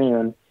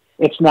afternoon.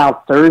 It's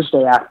now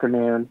Thursday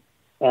afternoon,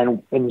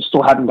 and you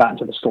still haven't gotten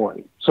to the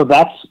story. So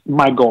that's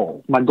my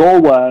goal. Our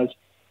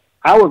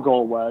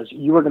goal was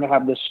you were going to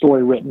have this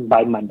story written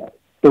by Monday.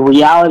 The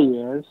reality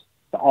is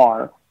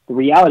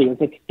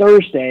it's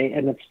Thursday,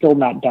 and it's still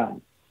not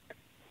done.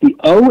 The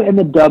O and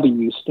the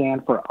W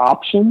stand for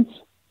options,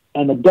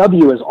 and the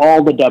W is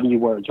all the W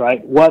words,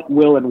 right? What,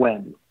 will, and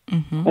when.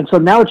 Mm-hmm. And so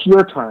now it's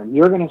your turn.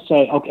 You're going to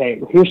say, okay,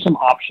 here's some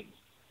options.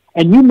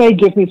 And you may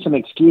give me some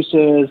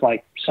excuses,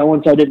 like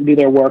so-and-so didn't do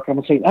their work. I'm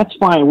going to say, that's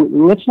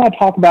fine. Let's not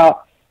talk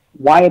about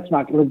why it's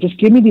not. Just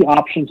give me the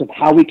options of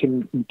how we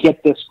can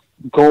get this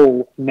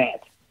goal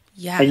met.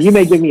 Yes. And you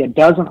may give me a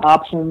dozen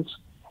options,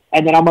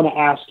 and then I'm going to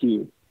ask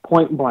you,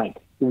 point blank,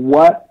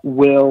 what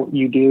will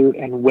you do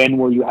and when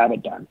will you have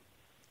it done?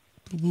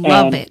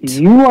 Love it.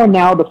 You are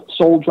now the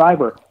sole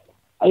driver.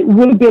 It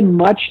would have been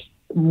much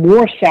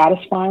more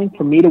satisfying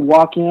for me to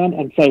walk in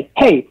and say,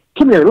 hey,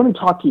 come here, let me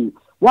talk to you.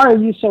 Why are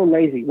you so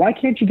lazy? Why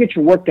can't you get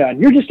your work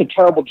done? You're just a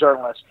terrible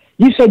journalist.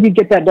 You said you'd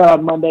get that done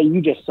on Monday.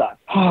 You just suck.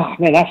 Oh,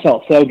 man, that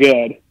felt so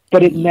good.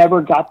 But it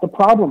never got the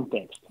problem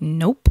fixed.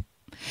 Nope.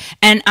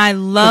 And I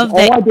love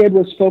that. All I did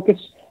was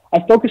I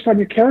focused on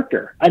your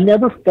character. I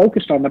never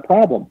focused on the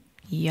problem.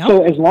 Yep.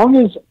 So as long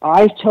as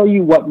I tell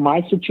you what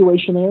my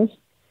situation is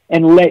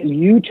and let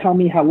you tell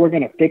me how we're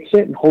going to fix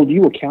it and hold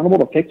you accountable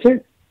to fix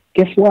it,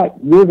 guess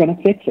what? You're going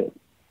to fix it.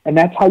 And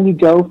that's how you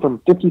go from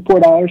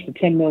 $54 to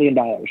 $10 million,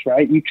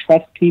 right? You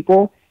trust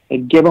people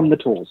and give them the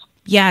tools.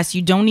 Yes,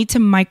 you don't need to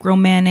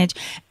micromanage.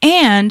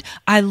 And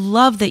I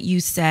love that you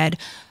said,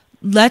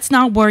 let's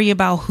not worry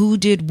about who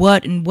did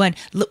what and when.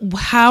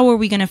 How are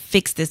we going to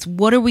fix this?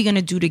 What are we going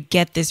to do to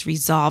get this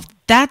resolved?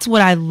 That's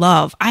what I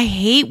love. I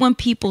hate when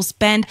people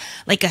spend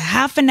like a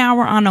half an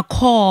hour on a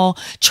call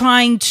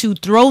trying to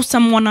throw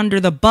someone under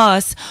the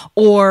bus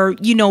or,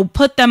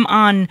 put them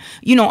on,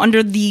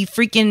 under the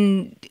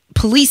freaking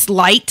police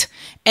light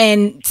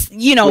and,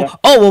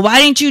 oh, well, why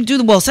didn't you do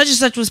such and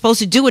such was supposed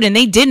to do it and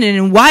they didn't,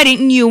 and why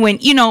didn't you? And,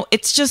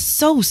 it's just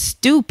so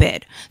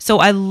stupid. So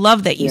I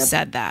love that you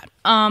said that.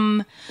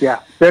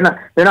 Yeah, they're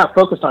not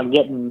focused on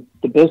getting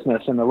the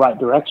business in the right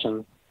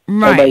direction.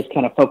 Right. Everybody's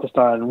kind of focused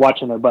on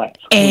watching their butts.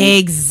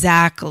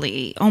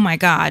 Exactly. Oh my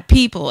God.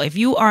 People, if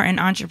you are an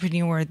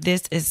entrepreneur,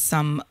 this is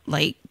some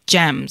like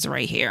gems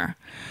right here.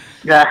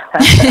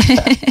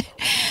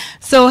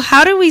 So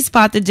how do we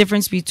spot the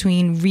difference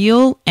between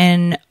real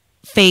and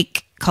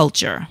fake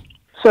culture?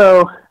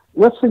 So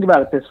let's think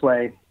about it this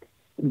way.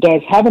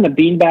 Does having a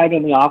beanbag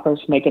in the office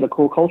make it a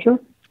cool culture?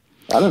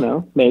 I don't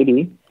know.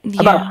 Maybe. Yeah.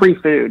 How about free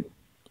food?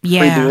 Yeah.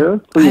 Free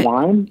beer? Free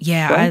wine?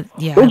 Yeah.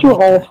 Right? Those are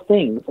all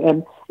things.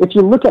 And if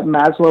you look at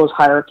Maslow's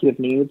hierarchy of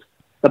needs,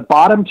 the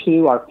bottom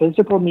two are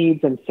physical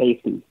needs and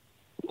safety.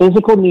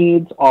 Physical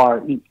needs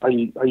are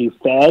you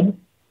fed?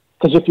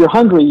 Because if you're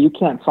hungry, you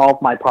can't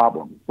solve my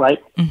problem, right?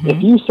 Mm-hmm.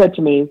 If you said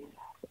to me,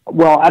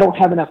 well, I don't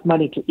have enough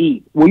money to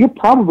eat, well, you're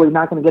probably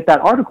not going to get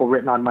that article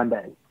written on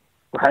Monday,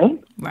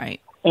 right?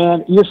 Right.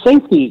 And your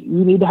safety,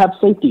 you need to have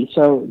safety.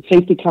 So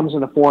safety comes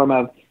in the form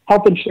of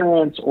health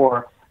insurance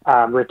or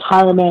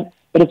retirement,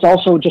 but it's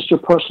also just your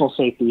personal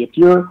safety. If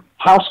your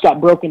house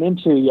got broken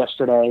into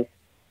yesterday,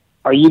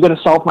 are you going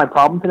to solve my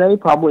problem today?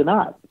 Probably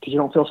not, because you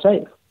don't feel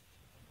safe.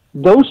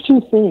 Those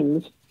two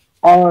things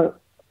are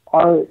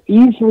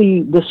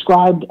easily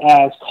described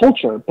as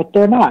culture, but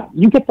they're not.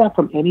 You get that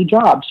from any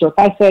job. So if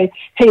I say,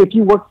 hey, if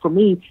you work for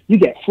me, you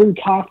get free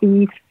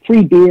coffee,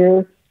 free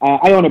beer.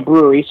 I own a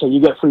brewery, so you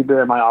get free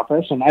beer in my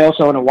office. And I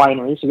also own a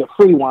winery, so you get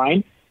free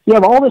wine. You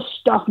have all this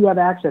stuff you have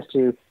access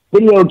to,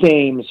 video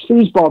games,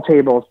 foosball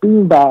tables,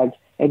 bean bags,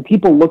 and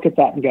people look at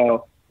that and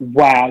go,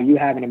 wow, you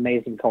have an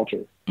amazing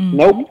culture. Mm-hmm.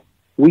 Nope.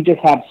 We just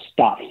have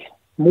stuff,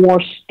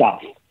 more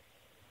stuff.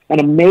 An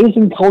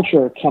amazing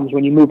culture comes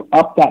when you move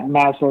up that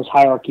Maslow's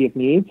hierarchy of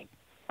needs.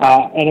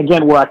 And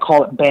again, where I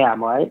call it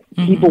BAM, right?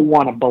 Mm-hmm. People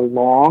want to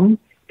belong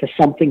to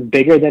something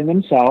bigger than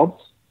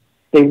themselves.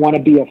 They want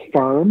to be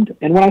affirmed.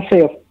 And when I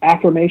say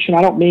affirmation,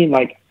 I don't mean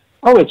like,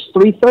 oh, it's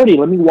 3:30.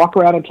 Let me walk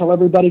around and tell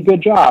everybody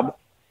good job.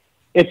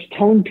 It's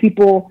telling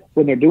people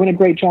when they're doing a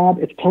great job.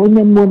 It's telling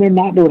them when they're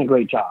not doing a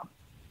great job.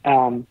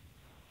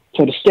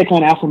 So to stick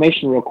on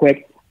affirmation real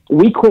quick,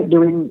 we quit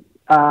doing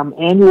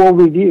annual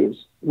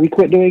reviews. We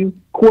quit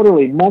doing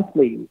quarterly,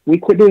 monthly. We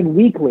quit doing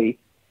weekly.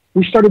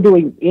 We started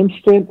doing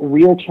instant,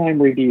 real-time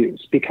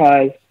reviews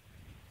because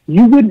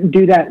you wouldn't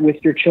do that with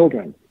your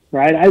children,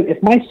 right?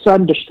 If my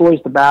son destroys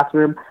the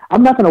bathroom,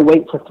 I'm not going to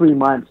wait for 3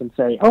 months and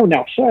say, oh,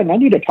 now, son, I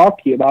need to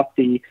talk to you about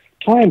the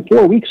time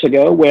 4 weeks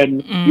ago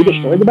when you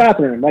destroyed the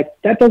bathroom. Like,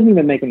 that doesn't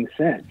even make any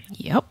sense.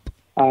 Yep.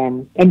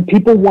 And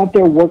people want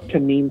their work to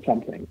mean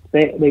something.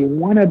 They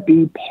want to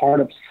be part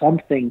of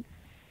something.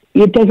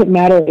 It doesn't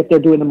matter if they're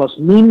doing the most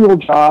menial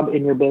job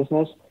in your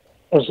business,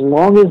 as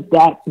long as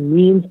that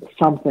means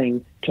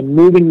something to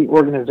moving the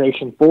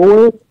organization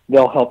forward,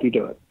 they'll help you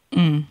do it.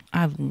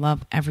 I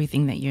love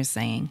everything that you're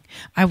saying.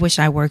 I wish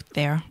I worked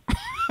there.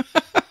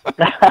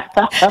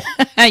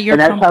 At your and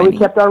that's company. How we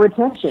kept our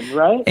retention,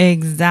 right?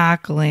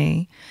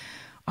 Exactly.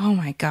 Oh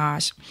my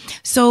gosh.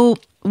 So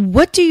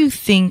what do you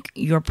think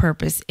your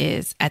purpose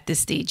is at this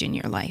stage in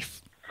your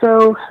life?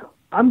 So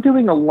I'm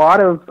doing a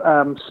lot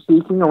of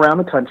speaking around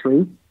the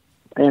country.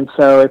 And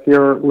so if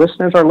your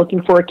listeners are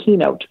looking for a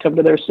keynote to come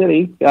to their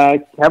city,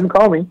 have them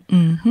call me,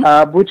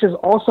 which has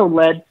also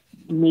led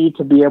me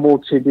to be able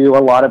to do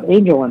a lot of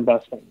angel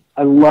investing.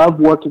 I love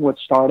working with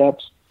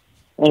startups.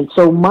 And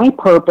so my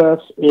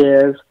purpose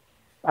is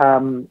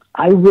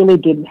I really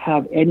didn't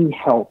have any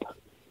help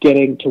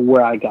getting to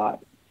where I got.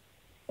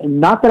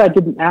 And not that I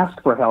didn't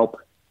ask for help.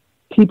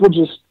 People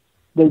just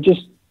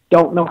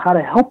don't know how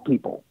to help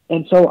people.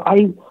 And so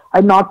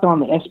I knocked on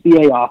the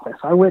SBA office.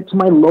 I went to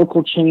my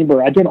local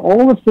chamber. I did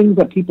all the things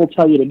that people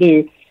tell you to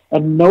do,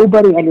 and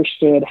nobody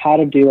understood how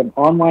to do an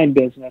online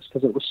business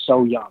because it was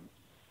so young.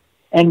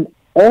 And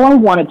all I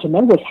wanted to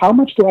know was, how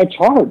much do I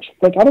charge?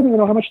 Like, I don't even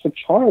know how much to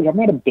charge. I'm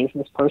not a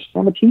business person.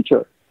 I'm a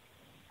teacher.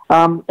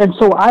 And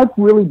so I've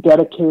really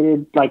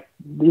dedicated, I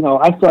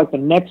feel like the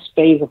next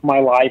phase of my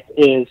life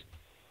is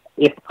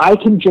if I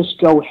can just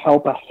go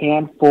help a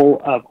handful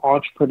of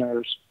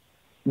entrepreneurs,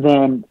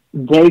 then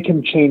they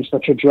can change the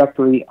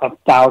trajectory of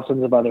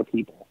thousands of other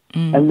people.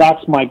 And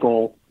that's my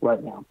goal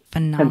right now.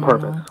 Phenomenal.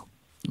 And purpose.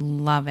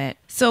 Love it.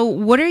 So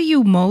what are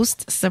you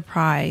most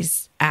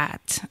surprised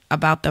at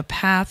about the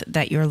path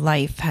that your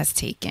life has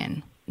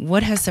taken?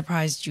 What has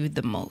surprised you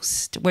the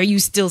most? Where you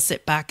still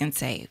sit back and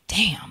say,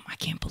 damn, I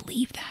can't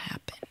believe that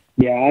happened.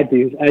 Yeah,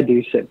 I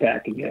do sit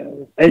back and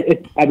go.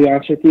 I'll be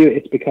honest with you,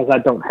 it's because I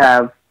don't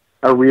have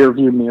a rear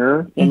view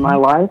mirror in my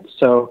life.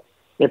 So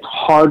it's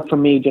hard for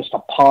me just to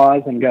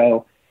pause and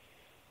go,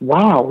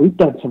 wow, we've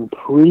done some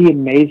pretty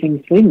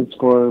amazing things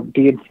for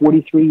being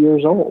 43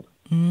 years old.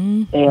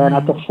 And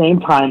at the same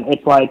time,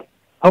 it's like,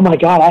 oh my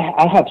God,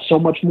 I have so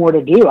much more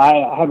to do.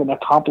 I haven't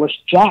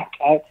accomplished jack.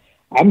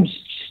 I'm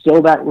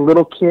still that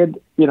little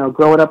kid,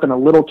 growing up in a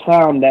little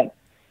town that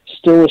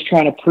still is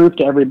trying to prove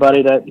to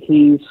everybody that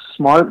he's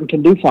smart and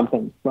can do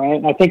something, right?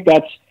 And I think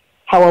that's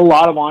how a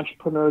lot of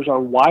entrepreneurs are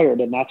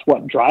wired, and that's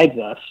what drives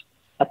us.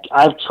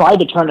 I've tried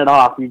to turn it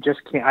off. You just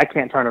can't. I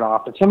can't turn it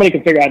off. If somebody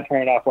can figure out how to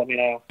turn it off, let me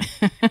know.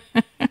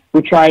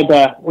 We tried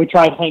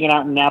hanging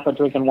out in Napa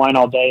drinking wine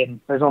all day, and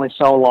there's only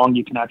so long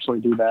you can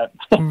actually do that.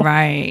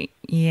 Right.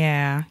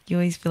 Yeah. You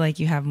always feel like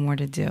you have more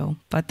to do,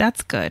 but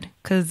that's good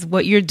because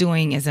what you're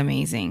doing is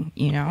amazing,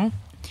 you know?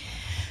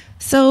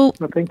 So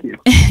well, thank you.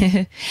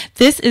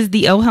 This is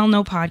the Oh Hell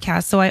No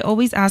podcast. So I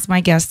always ask my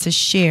guests to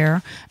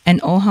share an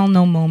Oh Hell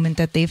No moment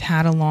that they've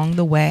had along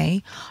the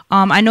way.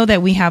 I know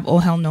that we have Oh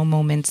Hell No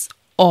moments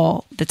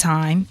all the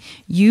time.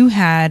 You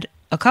had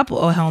a couple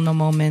Oh Hell No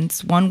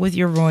moments, one with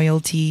your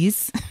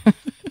royalties,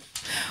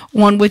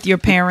 one with your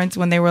parents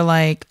when they were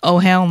like, oh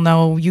hell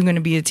no, you're going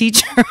to be a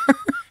teacher.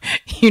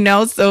 You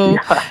know, so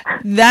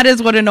that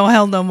is what an Oh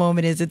Hell No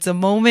moment is. It's a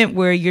moment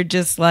where you're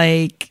just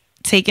like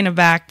taken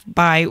aback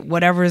by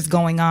whatever is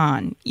going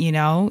on. You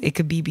know, it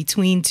could be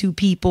between two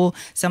people,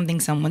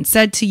 something someone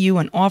said to you,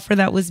 an offer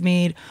that was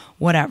made,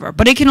 whatever.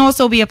 But it can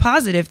also be a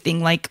positive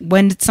thing, like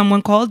when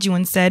someone called you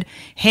and said,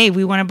 hey,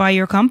 we want to buy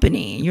your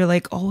company. You're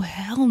like, oh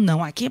hell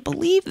no, I can't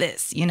believe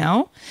this, you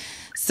know?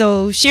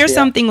 So share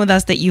something with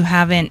us that you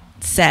haven't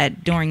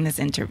said during this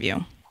interview.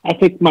 I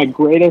think my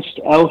greatest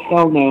oh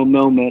hell no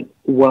moment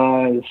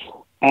was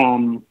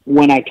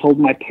when I told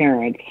my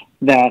parents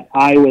that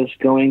I was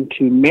going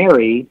to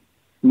marry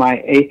my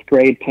 8th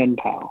grade pen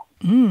pal.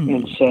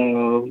 And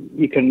so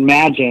you can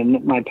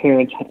imagine my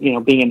parents, you know,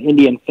 being an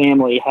Indian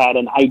family, had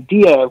an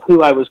idea of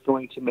who I was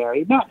going to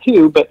marry. Not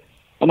who, but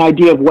an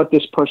idea of what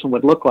this person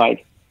would look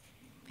like.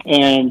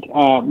 And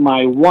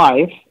my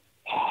wife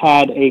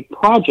had a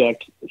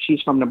project,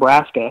 she's from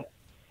Nebraska,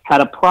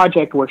 had a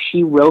project where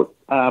she wrote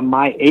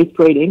my 8th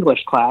grade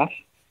English class,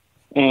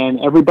 and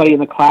everybody in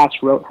the class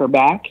wrote her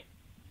back.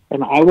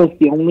 And I was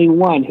the only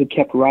one who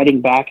kept writing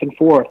back and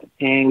forth,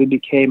 and we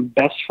became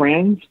best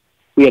friends.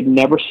 We had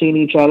never seen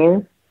each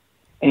other,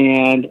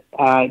 and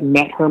I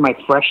met her my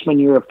freshman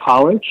year of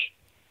college,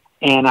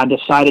 and I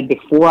decided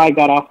before I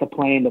got off the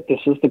plane that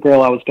this is the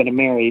girl I was going to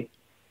marry.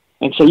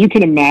 And so you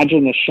can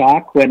imagine the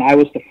shock when I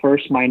was the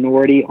first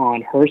minority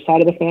on her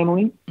side of the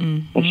family,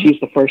 and she's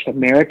the first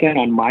American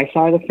on my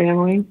side of the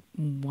family.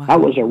 Wow. That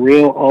was a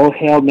real oh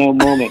hell no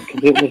moment,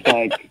 because it was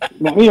like,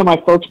 you know, my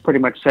folks pretty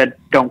much said,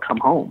 don't come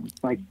home.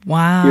 Like,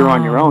 wow, you're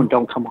on your own,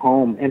 don't come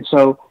home. And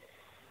so,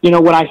 you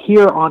know, when I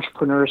hear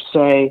entrepreneurs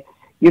say,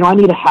 you know, I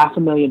need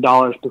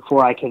 $500,000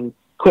 before I can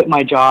quit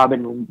my job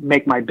and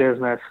make my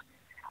business,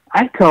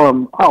 I tell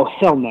them, oh,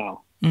 hell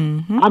no.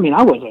 I mean,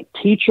 I was a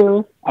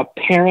teacher, a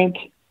parent,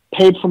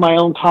 paid for my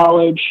own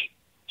college,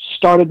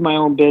 started my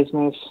own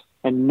business,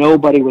 and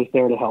nobody was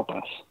there to help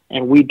us.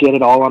 And we did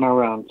it all on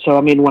our own. So,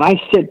 I mean, when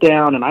I sit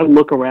down and I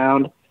look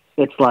around,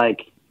 it's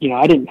like, you know,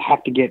 I didn't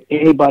have to get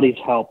anybody's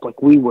help.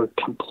 Like, we were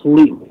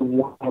completely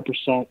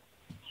 100%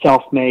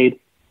 self-made,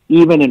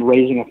 even in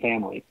raising a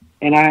family.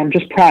 And I'm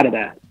just proud of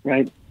that,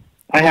 right?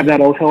 I have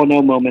that oh hell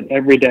no moment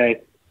every day.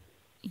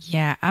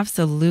 Yeah,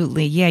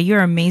 absolutely. Yeah,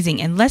 you're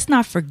amazing. And let's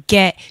not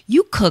forget,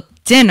 you cook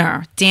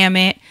dinner, damn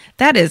it.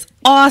 That is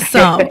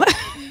awesome.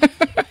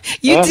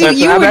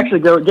 I'm actually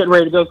getting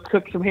ready to go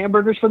cook some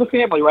hamburgers for the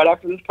family right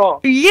after this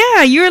call.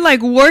 Yeah, you're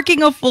like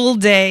working a full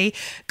day,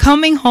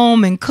 coming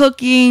home and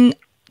cooking.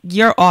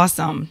 You're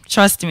awesome.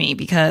 Trust me,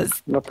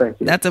 because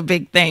that's a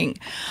big thing.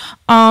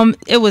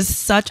 It was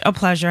such a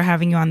pleasure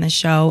having you on the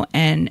show,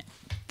 and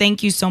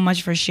thank you so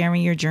much for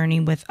sharing your journey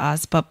with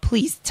us. But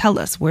please tell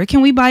us, where can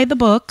we buy the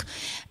book,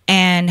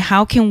 and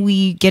how can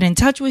we get in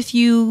touch with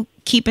you,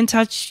 keep in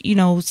touch, you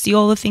know, see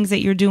all the things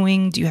that you're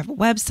doing? Do you have a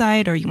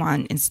website, or you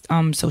on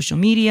social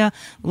media?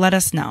 Let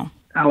us know.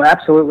 Oh,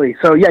 absolutely.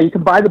 So, yeah, you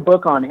can buy the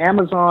book on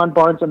Amazon,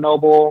 Barnes &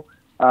 Noble,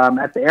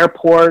 at the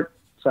airport.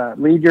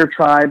 Lead Your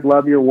Tribe,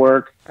 Love Your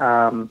Work.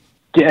 And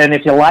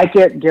if you like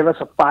it, give us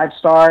a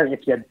 5-star.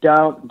 If you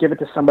don't, give it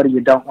to somebody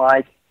you don't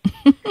like.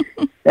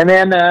 And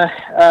then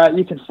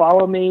you can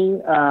follow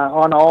me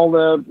on all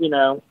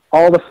the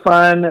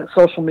fun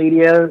social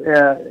media.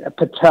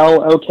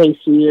 Patel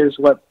OKC is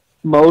what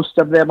most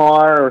of them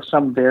are, or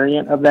some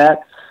variant of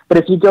that. But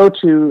if you go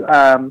to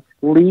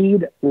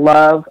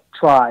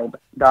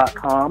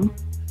leadlovetribe.com,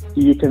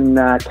 you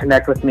can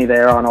connect with me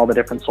there on all the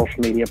different social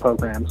media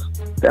programs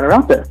that are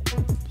out there.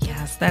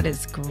 Yes, that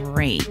is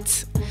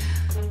great.